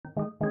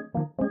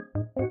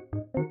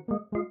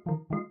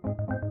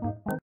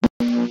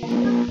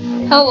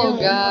Hello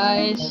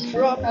guys.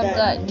 Drop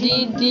that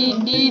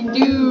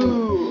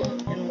D-D-D-do.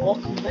 And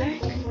welcome back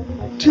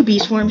to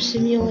Beastworm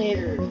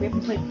Simulator. We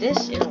haven't played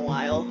this in a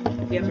while.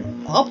 We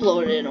haven't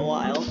uploaded in a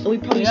while. So we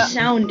probably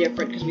sound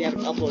different because we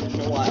haven't uploaded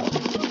in a while.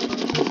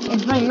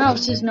 And my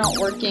mouse is not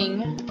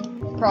working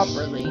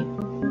properly.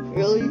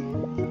 Really?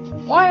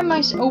 Why am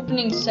I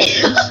opening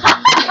settings?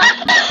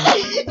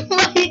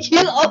 Why did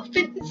you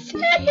open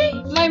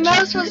settings? My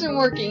mouse wasn't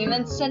working and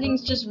then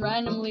settings just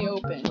randomly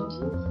opened.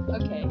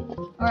 Okay.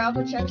 Alright, I'll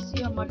go check to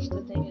see how much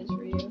the thing is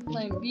for you.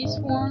 Playing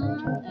Beastworm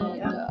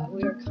and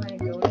we are kind of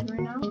going right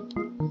now.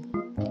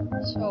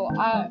 So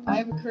I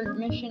have a current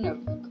mission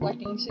of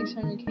collecting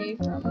 600k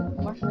from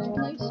Mushroom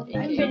Place.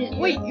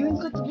 Wait, you can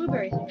click the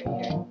blueberry thing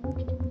right here.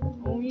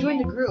 Oh, Join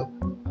the group.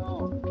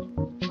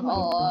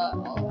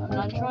 I'm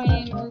not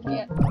joining the group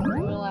yet. I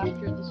will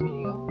after this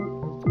video.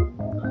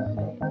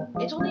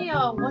 It's only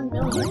 1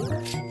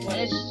 million.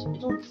 It's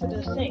only for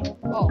the thing.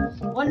 Oh.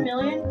 1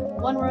 million,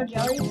 1 raw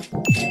jelly,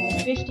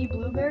 50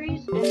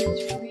 blueberries, and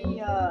it's free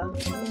moon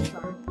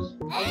charms.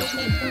 I just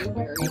need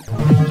blueberry.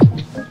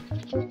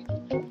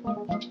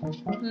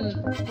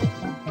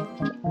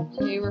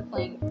 Today we're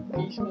playing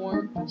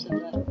Beastworm. Who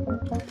said that?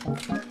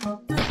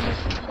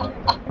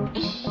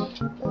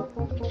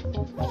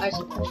 I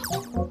said that.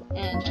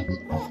 And I said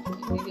that.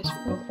 I guess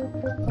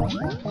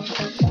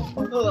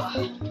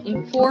we're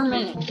in 4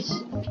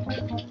 minutes.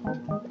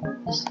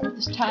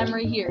 This time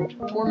right here,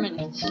 4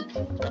 minutes,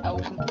 I will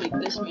complete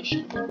this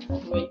mission.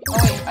 Wait,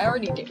 I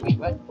already did. Wait,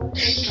 what?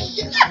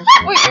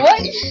 Wait,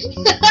 what?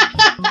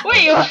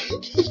 Wait, what?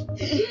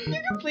 You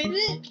completed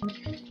it?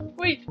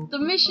 Wait, the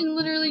mission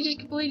literally just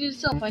completed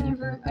itself. I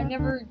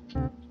never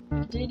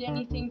did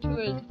anything to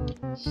a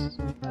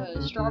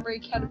strawberry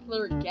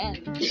caterpillar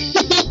again.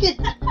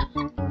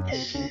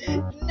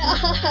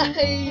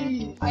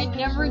 Nice! I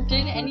never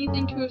did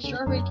anything to a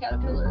strawberry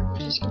caterpillar. I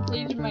just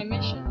completed my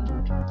mission.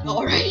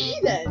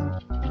 Alrighty then.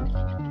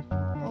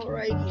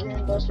 Alrighty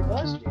then, Buster.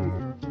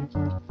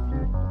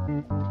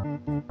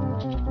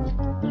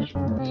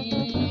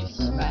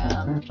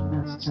 Spam.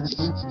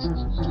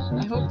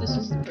 I hope this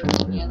is the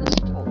person. Yeah, this is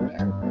Polar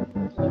Bear.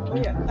 Oh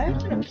yeah, I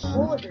haven't been a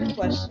polar bear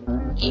quest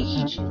in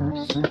ages. I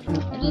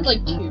did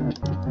like 2.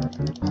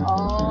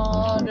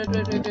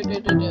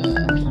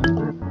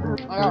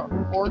 I got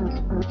pork,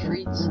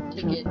 treats,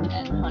 ticket,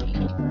 and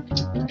honey.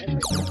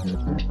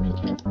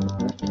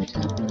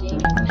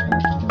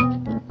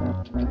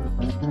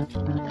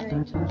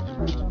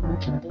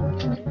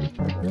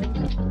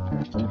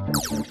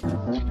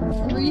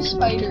 3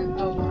 spider.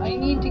 Oh, I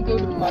need to go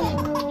to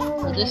Mushroom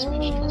for this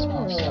mission as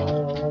well,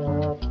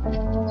 so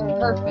it's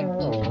perfect.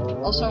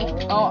 Also,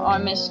 oh, I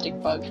missed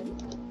stick bug.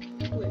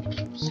 Wait,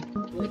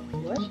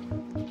 what?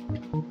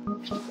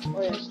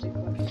 Oh yeah, stick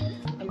bug.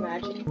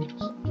 Imagine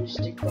do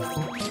stick bug.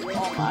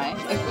 Oh my!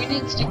 If we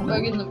did stick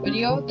bug in the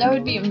video, that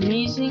would be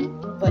amazing.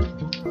 But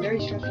very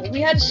stressful. We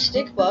had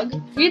stick bug.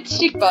 We had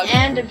stick bug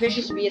and a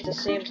vicious bee at the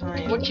same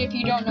time. Which, if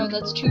you don't know,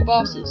 that's 2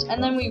 bosses.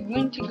 And then we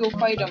went to go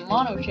fight a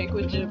mono chick,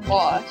 which is a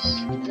boss.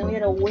 And then we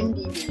had a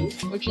windy bee,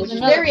 which is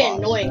another very boss.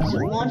 annoying because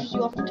it launches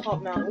you off the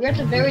top mountain. We were at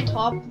the very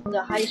top,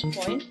 the highest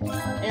point,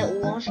 and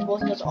it launched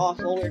both of us off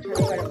while we were trying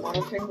to fight a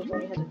mono chick, which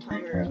only has a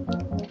timer of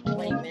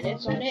 20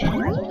 minutes on it, and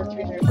it has over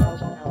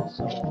 300,000 health.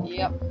 So.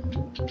 Yep.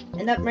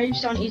 And that might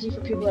sound easy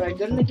for people that are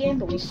good in the game,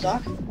 but we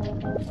suck.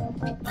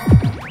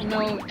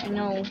 I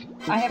know.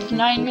 I have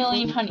 9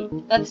 million honey.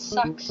 That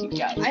sucks, you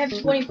guys. I have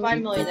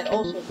 25 million. That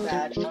also is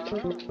bad.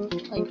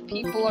 Like,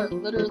 people are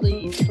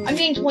literally. I'm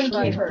getting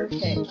 20k per.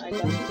 Okay, I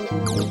got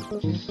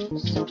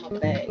some my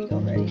bag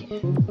already.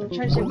 I'm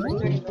trying to save for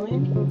 30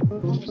 million.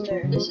 Almost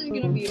there. This is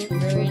gonna be a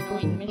very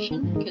annoying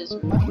mission because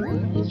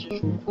Mushroom is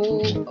just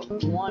full of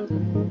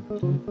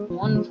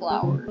one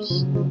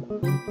flowers. And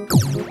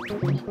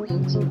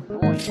that's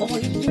annoying. Oh,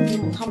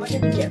 how much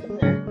did you get from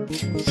there?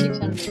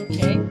 600k.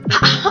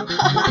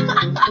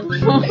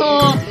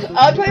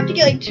 I'll probably have to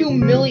get like 2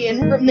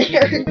 million from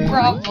there.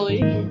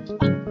 Probably.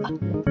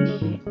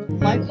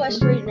 My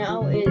quest right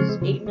now is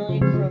 8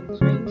 million from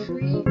Pine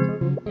Tree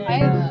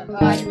and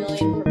 5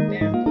 million from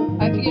Bamboo.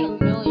 I have to get 1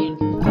 million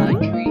from Pine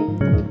Tree,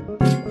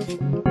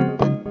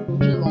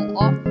 which is a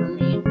lot for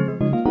me.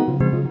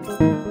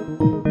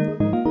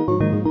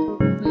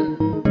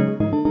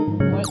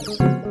 What?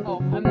 Oh,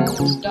 I'm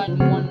almost done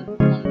one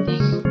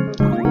thing.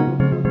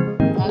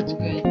 That's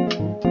good.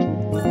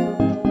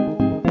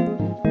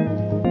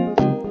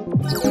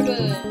 Let's go to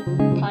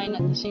Pine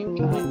at the same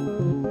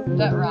time.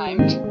 That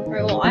rhymed.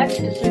 Alright, well, I have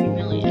to get 30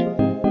 million.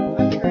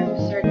 I'm trying for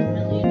 30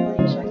 million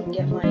money so I can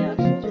get my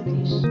shoulder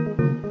piece.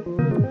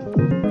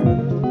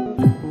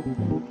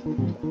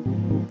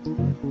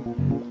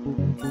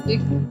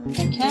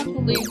 I can't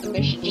believe the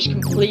mission just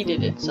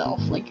completed itself.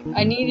 Like,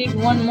 I needed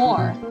one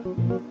more.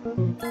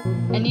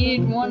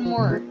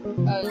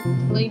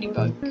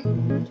 Ladybug.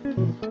 And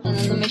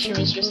then the mission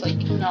was just like,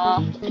 nah.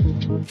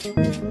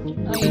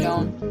 No, you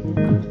don't.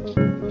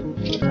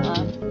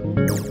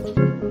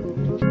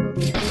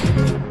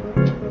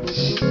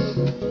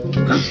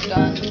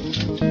 Done.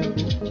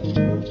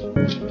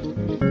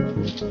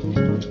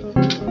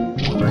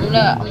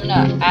 I'm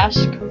gonna ask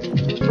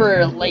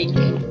for a like,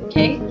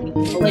 okay?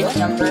 Like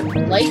number.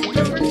 Like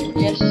number?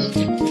 Yes.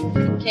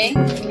 Okay?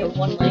 Okay,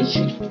 1 like.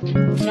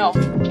 No.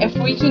 If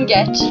we can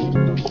get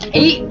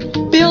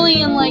 8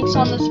 billion likes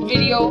on this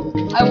video,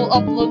 I will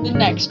upload the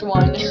next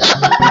one.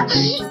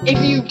 If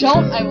you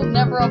don't, I will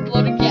never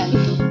upload again.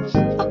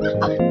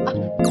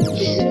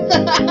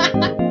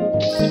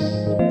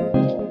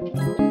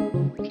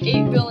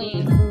 8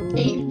 billion.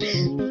 8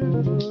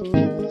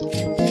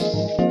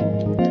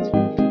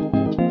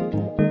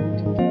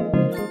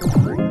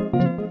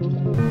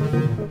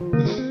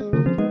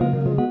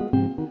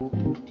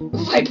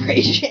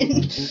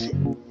 vibration.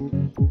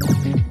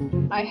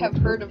 I have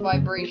heard a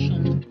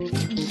vibration.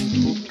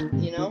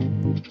 You know?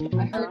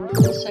 I heard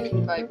the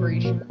second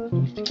vibration.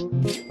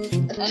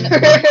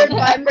 Third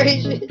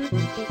vibration.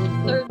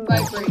 Third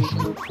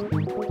vibration.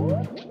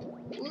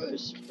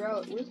 Where's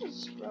Sprout? Where's the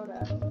Sprout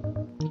at?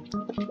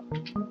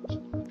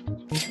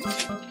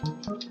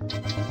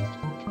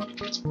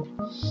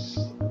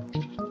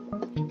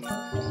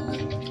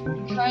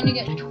 I'm trying to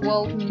get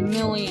 12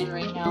 million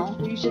right now.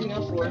 What are you setting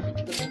up for?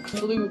 The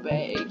blue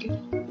bag.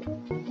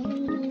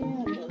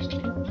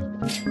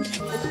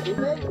 That's a blue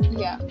bag?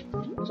 Yeah.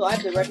 So I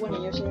have the red one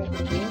and you're setting up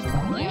for blue?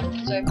 Yeah,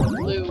 because I have the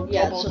blue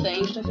Yeah, bubble so thing.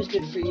 blue stuff is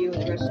good for you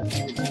and the rest of it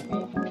is good for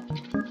me.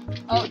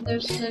 Oh,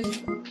 there's the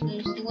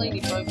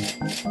ladybug,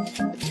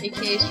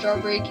 aka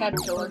strawberry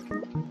caterpillar.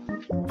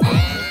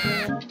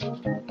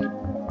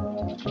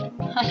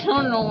 I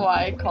don't know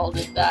why I called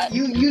it that.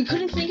 You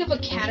couldn't think of a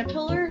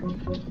caterpillar?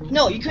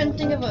 No, you couldn't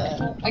think of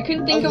a I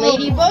couldn't think of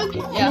ladybug?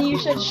 Yeah. And then you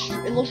said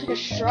it looks like a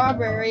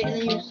strawberry, and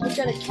then you looked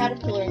at a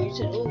caterpillar and you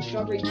said, oh,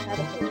 strawberry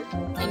caterpillar.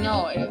 I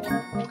know it.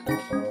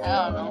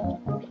 I don't know.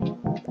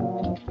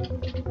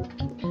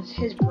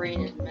 His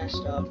brain is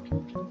messed up.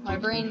 My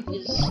brain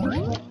is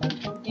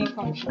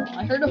defunctional.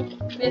 I heard a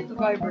 5th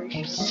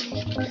vibration.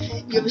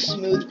 You have a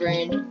smooth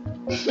brain.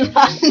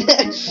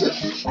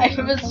 I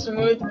have a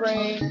smooth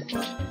brain.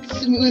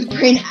 Smooth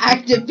brain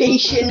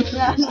activation.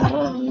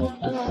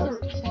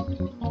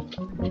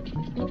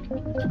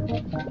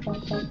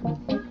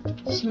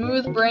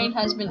 Smooth brain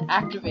has been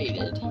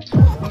activated.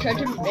 We tried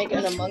to make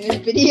an Among Us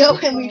video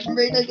and we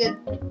made like a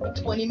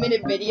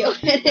 20-minute video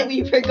and then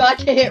we forgot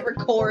to hit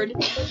record.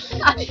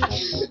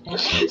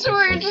 So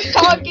we're just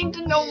talking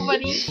to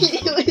nobody.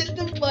 It was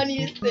the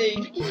funniest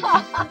thing.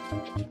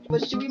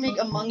 But should we make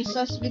Among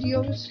Us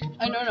videos?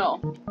 I don't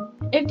know.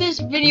 If this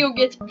video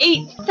gets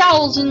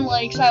 8,000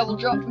 likes, I will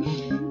drop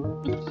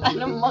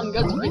an Among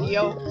Us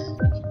video.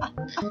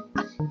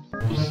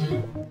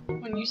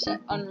 When you set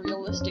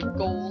unrealistic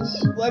goals.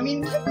 Well, I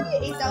mean,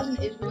 technically 8,000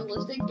 is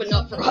realistic, but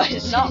not for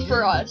us. Not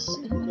for us.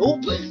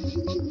 Nope.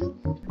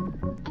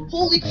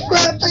 Holy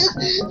crap, this...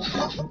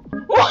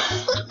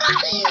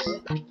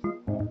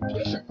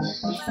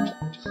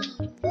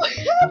 What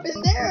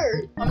happened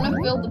there? I'm gonna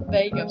fill the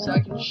bag up so I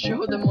can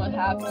show them what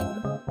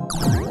happened.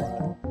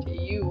 To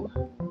you.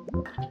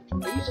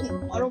 I used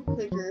an auto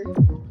clicker.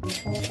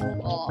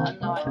 Well, I'm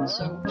not,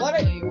 so What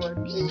hopefully it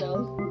works.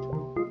 Yourself.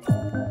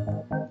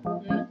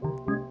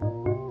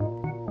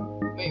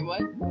 Wait,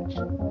 what?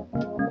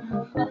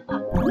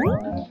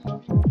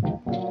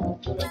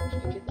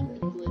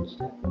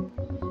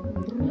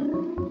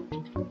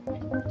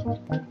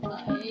 I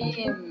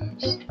am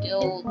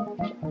still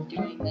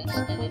doing this,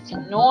 and it's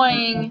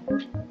annoying.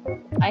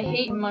 I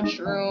hate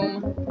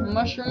Mushroom.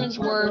 Mushroom is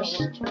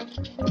worst.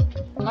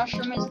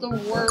 Mushroom is the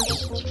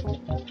worst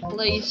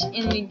place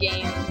in the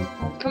game.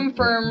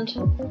 Confirmed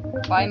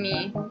by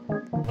me.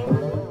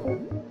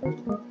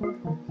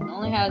 It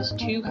only has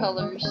 2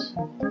 colors.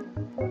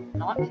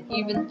 Not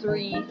even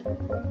 3.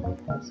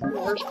 It's the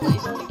worst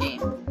place in the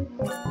game.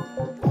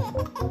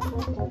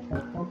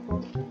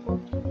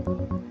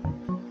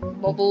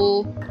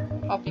 Bubble.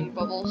 Popping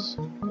bubbles.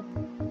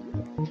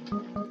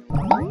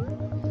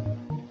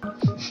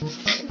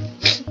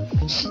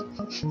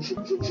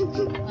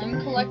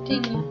 I'm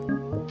collecting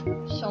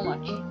so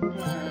much.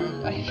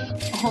 I've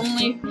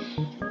only...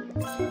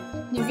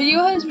 The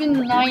video has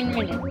been 9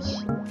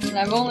 minutes. And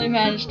I've only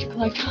managed to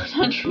collect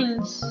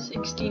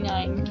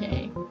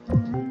 169k.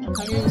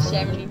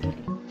 170k.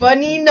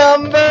 Funny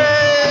number!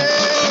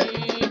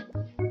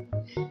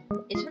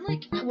 It's been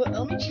like, well,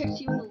 let me check to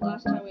see when the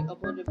last time we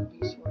uploaded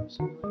Beast Swarm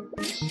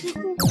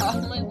Simulator.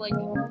 Probably like...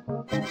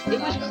 It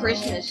was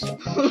Christmas. We did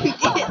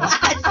it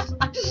last.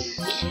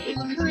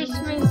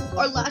 Christmas.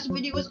 Our last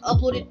video was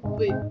uploaded.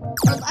 Wait,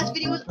 our last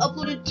video was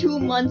uploaded 2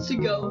 months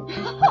ago.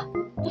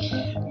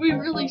 We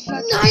really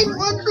suck. 9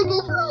 months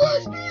ago for the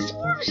last Beast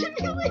Swarm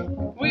Simulator.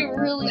 We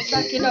really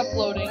suck at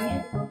uploading.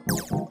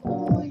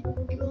 Oh my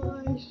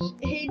gosh.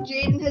 Hey,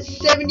 Jaden has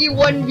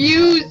 71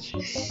 views.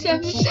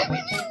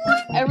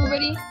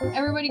 71.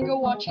 Everybody, go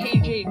watch Hey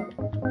Jade.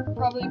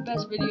 Probably the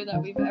best video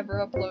that we've ever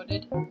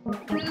uploaded.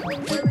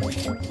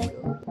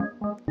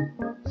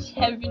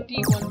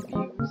 71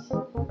 views.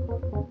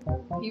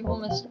 People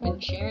must have been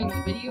sharing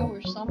the video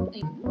or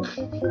something.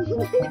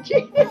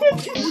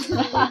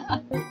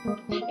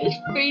 His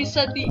face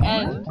at the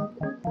end.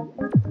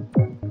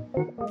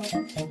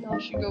 Y'all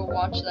should go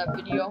watch that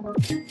video.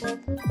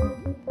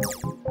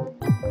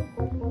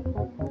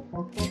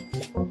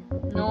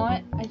 You know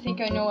what? I think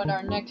I know what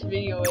our next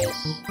video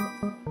is.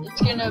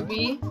 It's gonna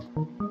be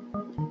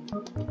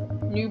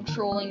noob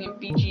trolling in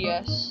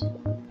BGS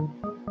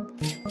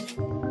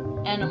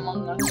and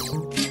Among Us.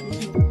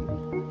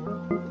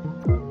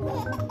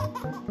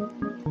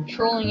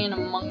 Trolling in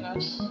Among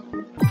Us.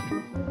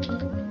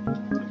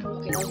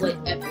 Okay, that was like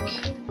epic.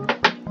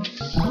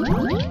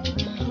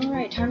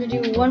 Alright, time to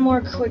do one more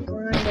quick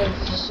grind of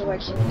so I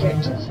can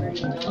get to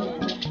 30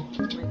 million.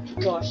 Oh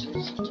my gosh, this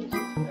is taking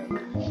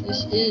forever.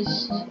 This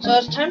is.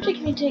 So the time it takes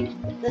me to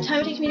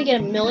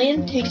get 1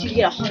 million takes you to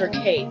get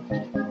 100k.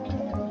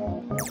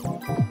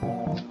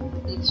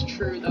 It's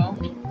true though.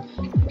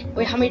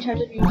 Wait, how many times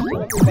have you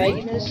filled up your bag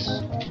in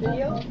this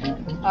video?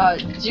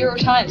 0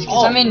 times,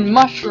 because Oh. I'm in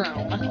Mushroom.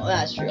 Oh,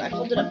 that's true. I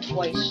filled it up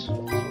twice.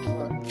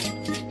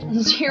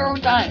 0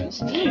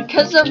 times,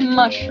 because of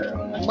Mushroom.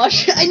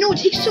 I know, it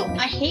takes so.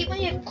 I hate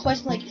when you have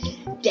quests like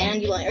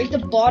Dandelion, or like the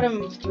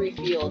bottom 3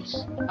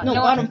 fields. No,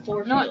 bottom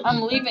 4 No, fields.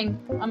 I'm leaving.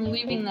 I'm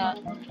leaving that.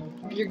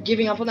 You're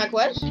giving up on that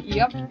quest?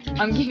 Yep.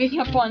 I'm giving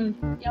up on.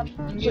 Yep.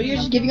 So you're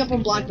just giving up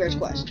on Black Bear's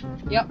quest?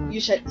 Yep.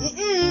 You said,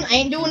 I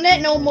ain't doing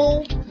that no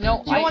more.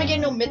 No, Do you want to get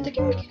no mythic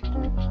egg?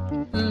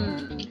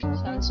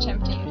 Sounds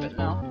tempting, but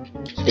no.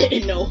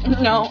 No.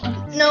 No.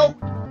 No.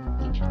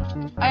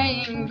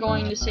 I am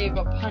going to save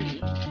up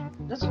honey.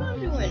 That's what I'm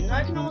doing. Now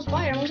I can almost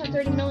buy it. I almost have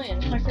 30 million.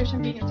 It's my first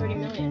time being at 30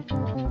 million.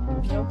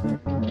 Nope.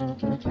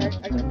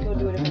 I can go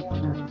do it if I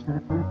want.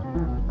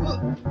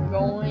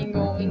 Going,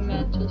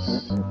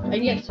 Mantis. I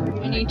can get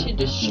 30 I need to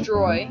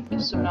destroy,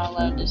 because I'm not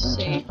allowed to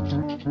say.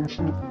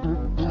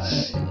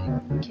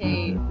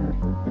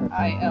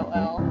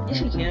 K-I-L-L.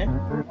 Yes, we can.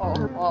 Oh,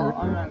 well,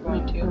 I'm not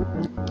going to.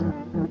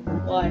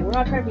 Why? We're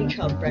not trying to be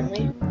child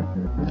friendly.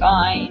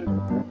 Fine.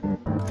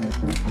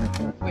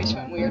 Voice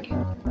went weird.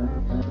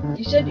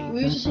 You said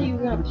we used to say you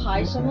were gonna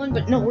pie someone,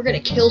 but no, we're gonna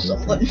kill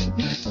someone.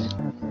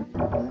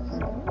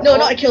 No,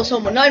 not kill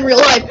someone, not in real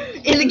life.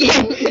 In the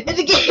game. In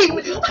the game.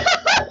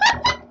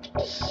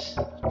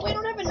 We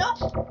don't have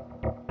enough.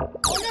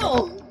 Oh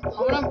no.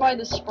 I'm gonna buy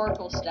the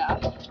Sparkle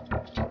Staff.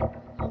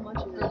 How much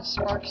is Or the it?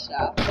 Spark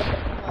Staff.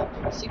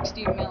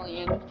 60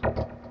 million.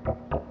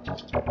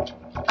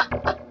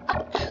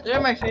 They're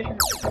my favorite.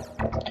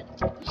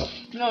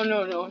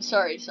 No.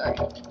 Sorry.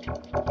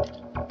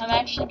 I'm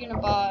actually gonna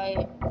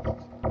buy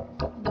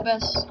the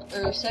best,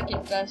 or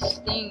second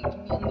best thing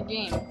in the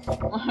game.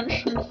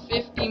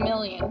 150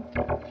 million.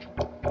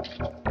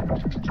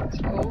 Let's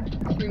go.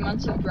 3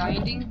 months of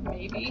grinding,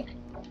 maybe.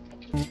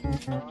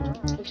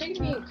 It's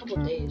taking me a couple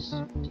of days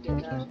to get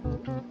that.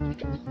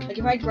 Like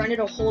if I grinded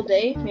a whole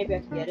day, maybe I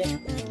could get it.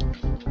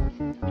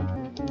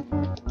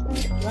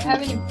 Do I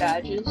have any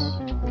badges?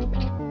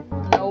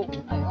 Nope,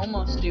 I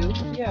almost do.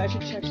 Yeah, I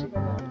should check see if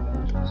I got any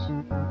badges.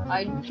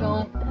 I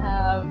don't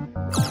have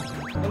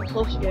I'm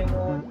close to getting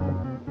one.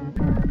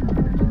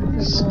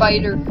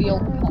 Spider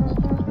Field Pummel.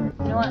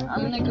 You know what?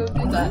 I'm gonna go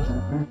do that.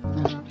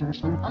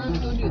 It's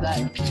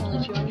only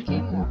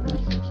 200k more.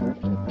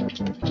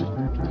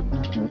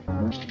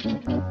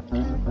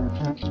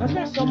 I was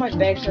gonna fill my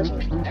bag so I have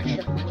some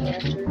extra money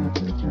after.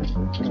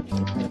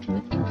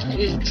 I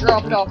just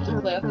dropped off the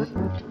cliff.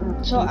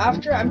 So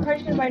after, I'm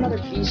probably gonna buy another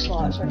B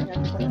slot so I can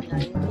have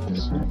 29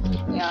 bees.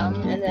 Yeah,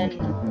 And then,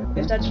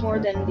 if that's more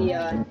than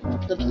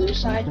the blue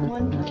side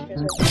one,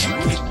 I'm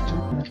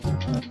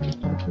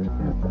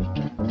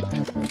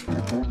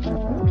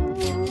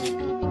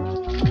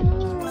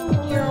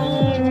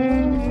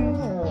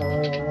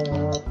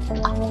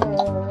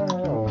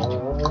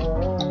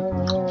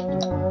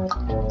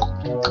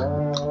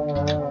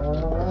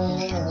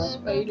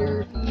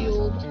Spider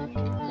Field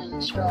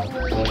and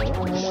Strawberry.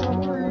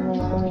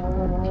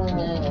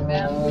 And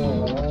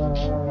Bamboo.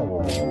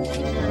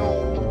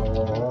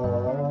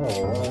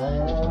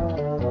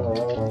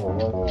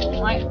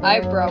 My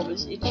eyebrow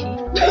was itchy.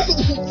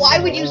 Why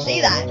would you say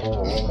that?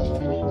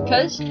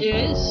 Because it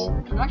is.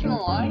 I'm not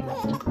gonna lie.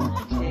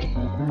 Okay.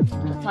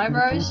 My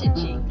eyebrow is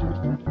itchy.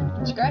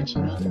 I'm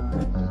scratching it.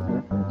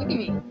 Look at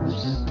me.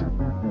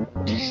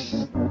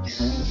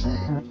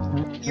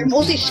 You're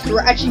mostly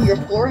scratching your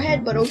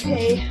forehead, but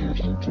okay.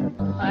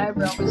 My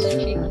eyebrow was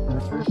itchy.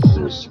 He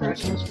was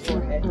scratching his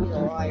forehead. He's a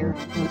liar.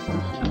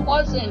 It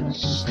wasn't.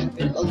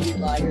 Stupid, ugly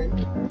liar.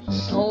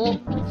 No.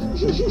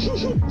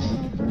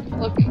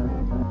 Look.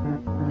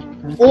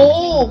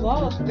 Oh,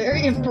 wow, that's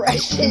very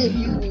impressive.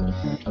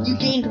 You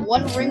gained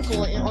 1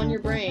 wrinkle on your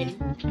brain.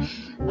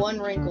 1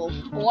 wrinkle.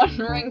 One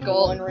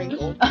wrinkle. 1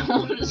 wrinkle. I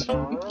want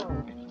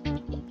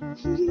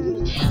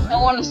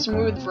a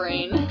smooth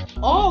brain.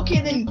 Oh,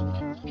 okay, then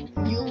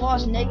you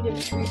lost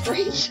 -3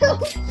 brain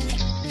cells.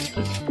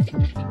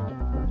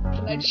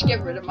 Can I just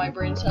get rid of my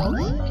brain cells?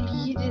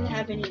 You didn't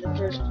have any in the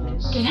first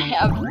place. Can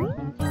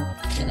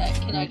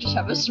I just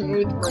have a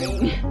smooth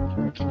brain?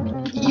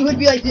 You would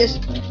be like this.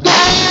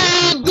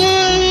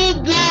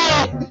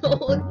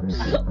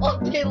 All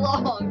day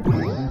long.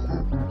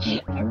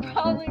 I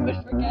probably would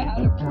forget how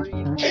to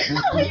breathe.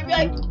 You'd be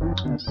like,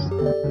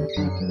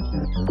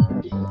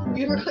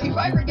 you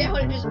probably forget how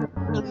to just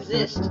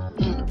exist.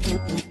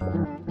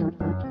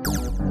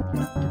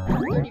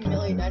 30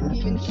 million, I didn't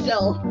even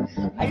sell.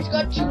 I just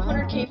got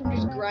 200k from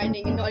just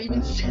grinding and not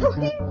even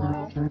selling.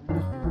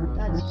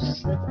 That's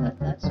just that.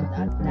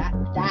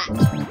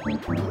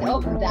 You know,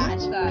 that.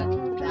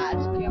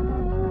 Yep.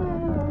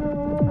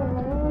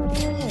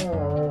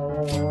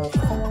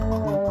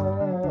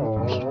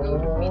 We should go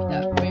defeat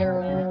that bear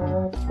man.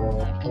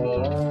 That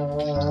cave.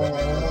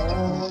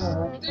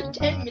 There's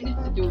 10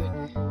 minutes to do it.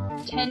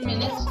 10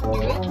 minutes to do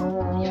it?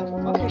 Yeah.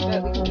 Okay,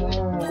 bet we can do it.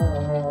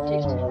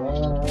 Takes 10 minutes.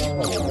 You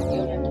don't have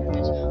 10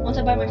 minutes. Once I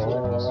buy my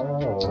shoulder piece,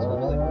 we'll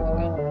do it.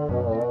 Okay.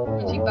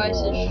 Once he buys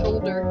his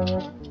shoulder,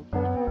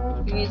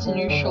 he needs a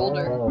new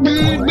shoulder.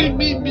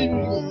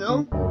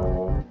 No?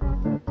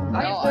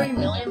 I No, have 30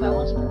 million, but I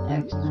want some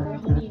extra. I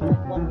only need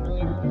like 1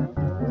 million.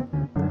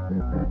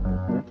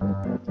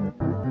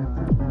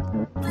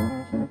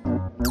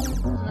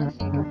 I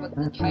think of what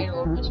the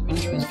title of this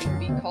video is going to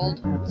be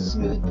called.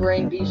 Smooth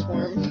brain bee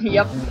swarm.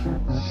 Yep.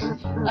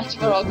 That's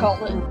what I'll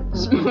call it.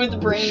 Smooth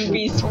brain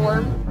bee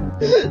swarm.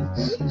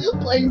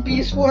 Playing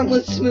bee swarm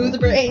with smooth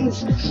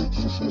brains.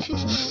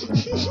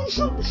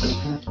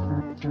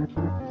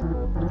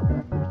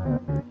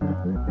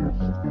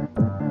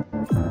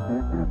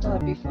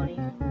 That'd be funny.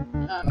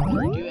 I'm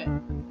gonna do it.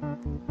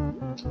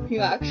 You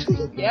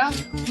actually? Yeah?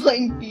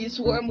 Playing bee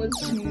swarm with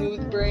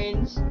smooth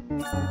brains.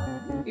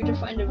 You have to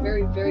find a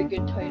very, very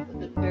good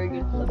title, a very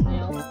good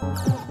thumbnail.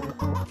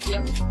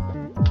 Yep.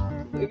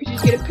 Maybe we should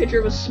just get a picture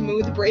of a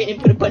smooth brain and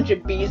put a bunch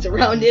of bees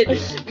around it.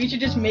 We should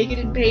just make it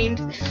in paint.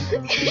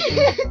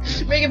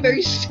 Make a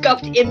very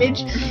scuffed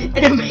image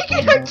and make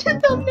it our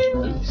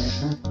thumbnail.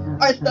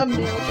 Our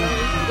thumbnail,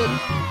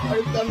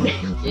 our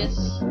thumbnail. Yes.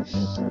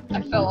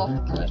 I fell off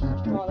the cliff.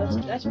 Oh,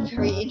 that's a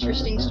very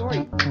interesting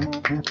story.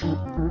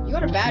 You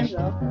got a badge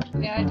though.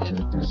 Yeah, I did.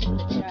 Just in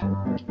the chat.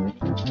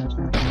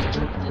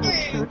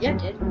 Yeah, I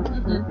did.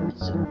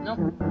 Nope.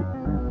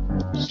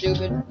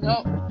 Stupid.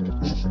 Nope.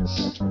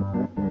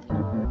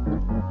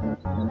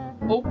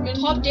 Open.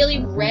 Top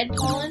daily red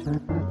pollen.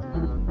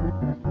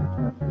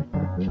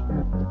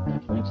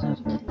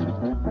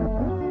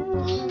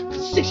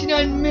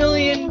 69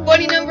 million.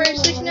 Funny number.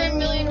 69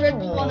 million red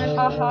pollen.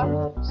 Haha.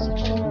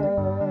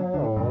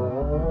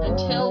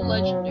 Until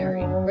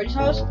legendary. Ready,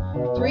 House?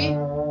 3,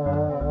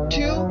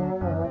 2,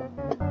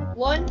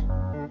 1.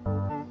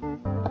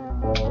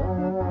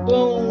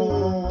 Boom.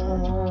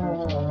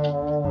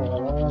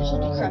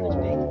 Holy crap, it's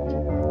big.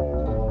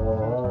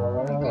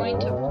 I'm going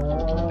to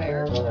the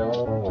bear now.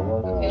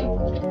 Okay.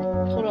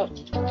 Hold up.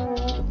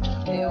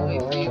 Okay, I'll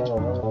wait for you.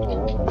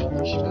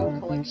 I should go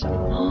collect some.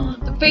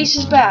 The face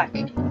is back!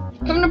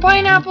 Come to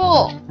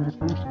Pineapple!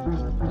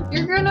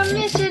 You're gonna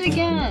miss it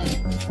again!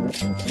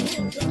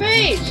 The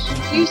face!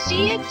 Do you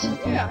see it?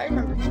 Yeah, I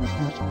remember.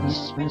 You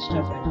spit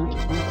stuff at me.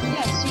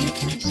 Yeah, see?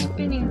 He's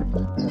spinning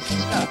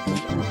stuff.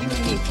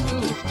 Giving me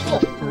food. Oh,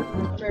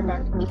 right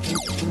back.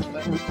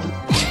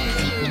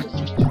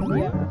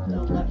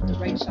 The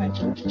right side.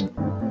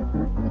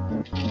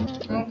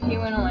 Oh, he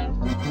went away.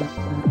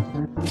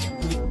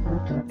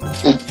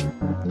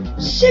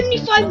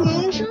 75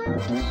 moon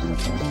shards?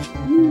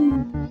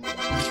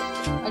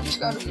 I just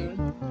got a moon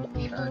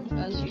shard,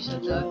 as you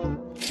said that.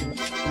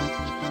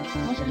 How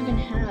much do you even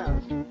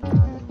have?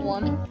 1.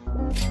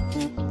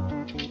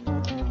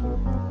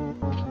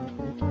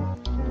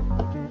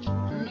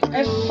 I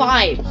have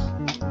 5.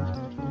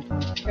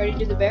 Ready to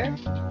do the bear?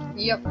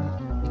 Yep.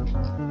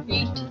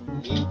 Eat.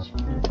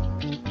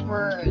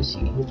 Where is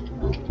he?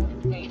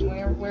 Wait,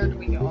 where do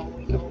we go? Oh,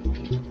 we go.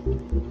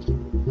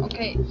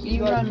 Okay, you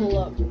gotta pull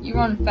run. up. You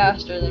run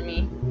faster than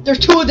me. There's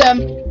 2 of them!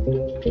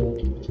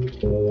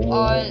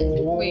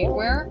 Wait,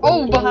 where?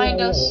 Oh, behind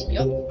us.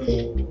 Yep.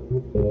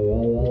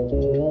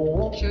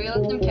 Should we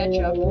let them catch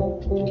up?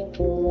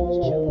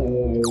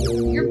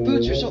 Your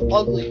boots are so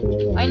ugly.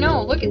 I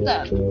know, look at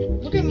them.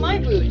 Look at my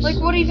boots. Like,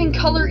 what even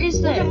color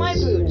is this? Look at my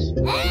boots.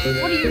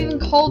 What do you even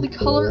call the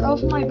color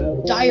of my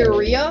boots?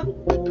 Diarrhea?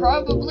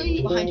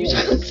 Probably. Behind your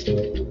house.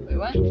 Wait,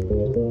 what?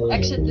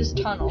 Exit this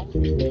tunnel.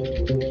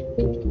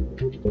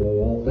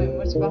 Wait,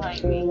 what's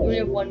behind me? You only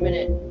have 1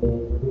 minute.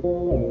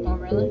 Oh,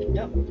 really?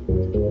 Yep.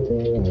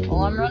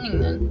 Well, I'm running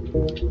then.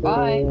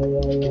 Bye.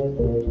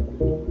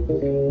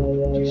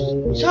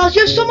 Silas,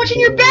 you have so much in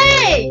your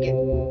bag!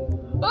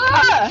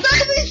 Ah!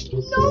 Silas,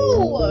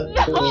 no!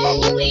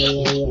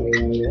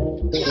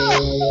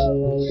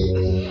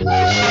 I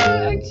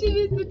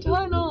exited the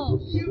tunnel.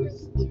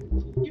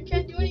 You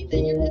can't do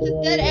anything. It's a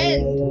dead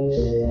end.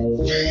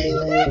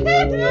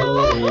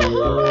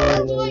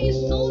 That's why you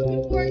sold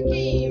before it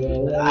came.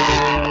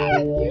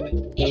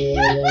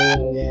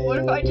 What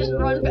if I just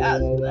run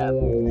past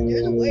them?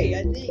 There's a way,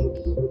 I think.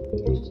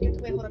 Can you just get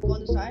the way? Hold up, go on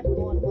the side.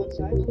 Go on one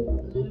side.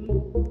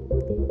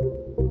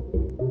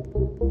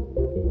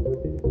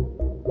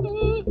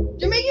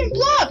 You're making him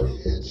block!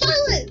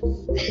 Silence!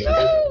 No!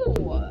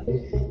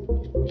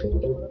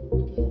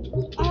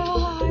 I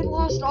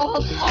lost all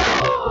of that.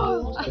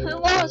 I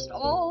lost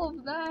all of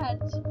that.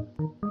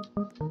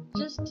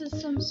 Just to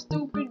some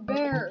stupid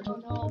bear. Oh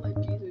no, my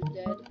bees are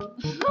dead.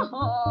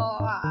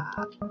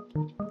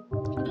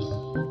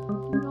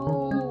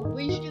 No. Well,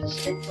 you should do the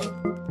stick book.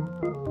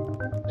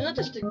 No, not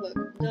the stick book.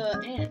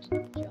 The ant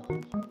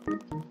challenge.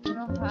 I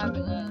don't have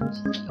an ant.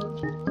 You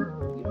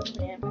don't have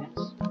an ant pass?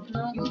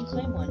 No. You can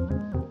claim one.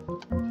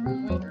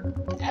 Where?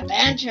 At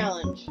ant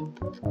challenge.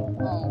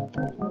 Oh.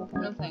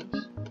 No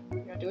thanks.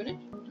 You're not doing it?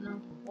 No.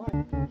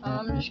 Why?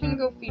 I'm just gonna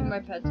go feed my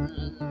pets in the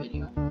end of the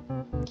video.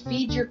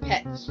 Feed your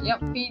pets. Yep,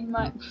 feed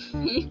my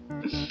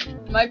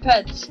my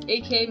pets,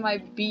 aka my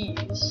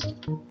bees.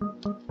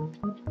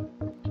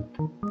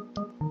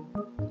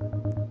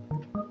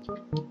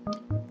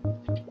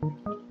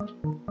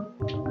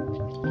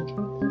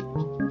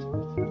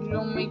 You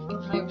don't make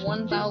my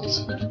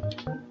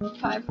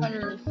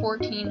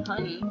 1,514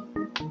 honey.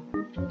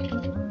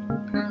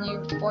 Apparently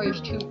it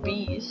requires 2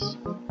 bees.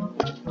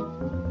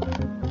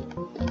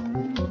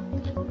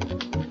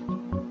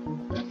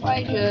 If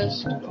I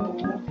just go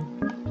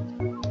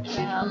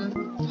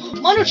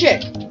Mono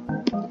chick!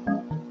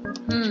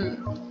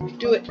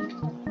 Do it.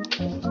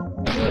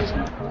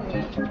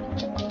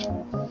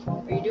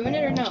 Are you doing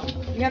it or no?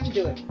 You have to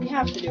do it. You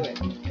have to do it.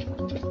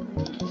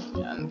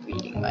 I'm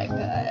feeding my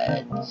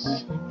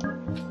pets.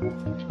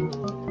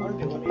 I'm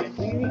doing it.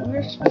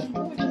 We're supposed to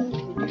do it in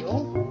this video.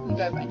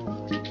 Okay, fine.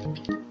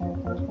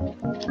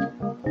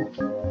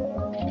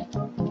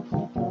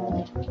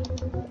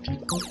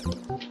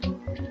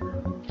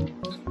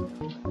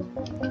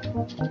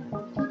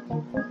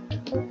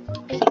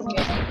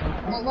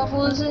 What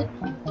level is it?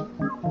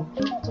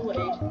 It's a wait.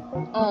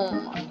 Oh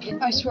my,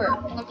 I swear,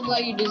 level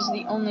 8 is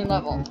the only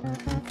level.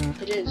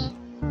 It is.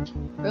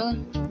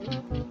 Really?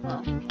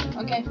 Oh,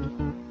 okay.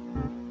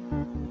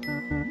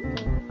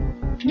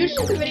 Can you just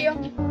end the video?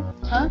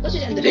 Huh? Let's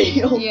just end the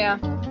video. Yeah.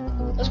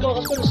 Let's go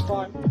to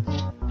spawn.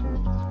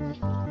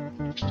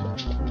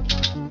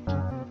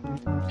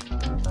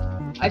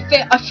 I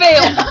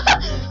failed!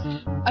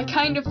 I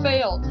kind of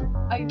failed.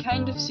 I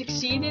kind of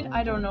succeeded.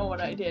 I don't know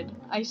what I did.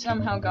 I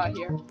somehow got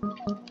here.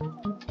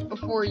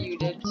 Before you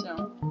did,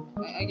 so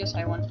I guess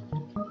I won.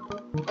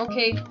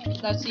 Okay,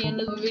 that's the end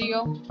of the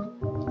video.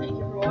 Thank you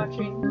for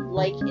watching.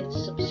 Like and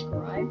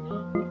subscribe.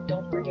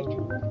 Don't forget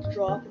to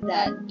drop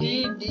that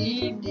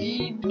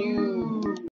Did-dee-dee-doo.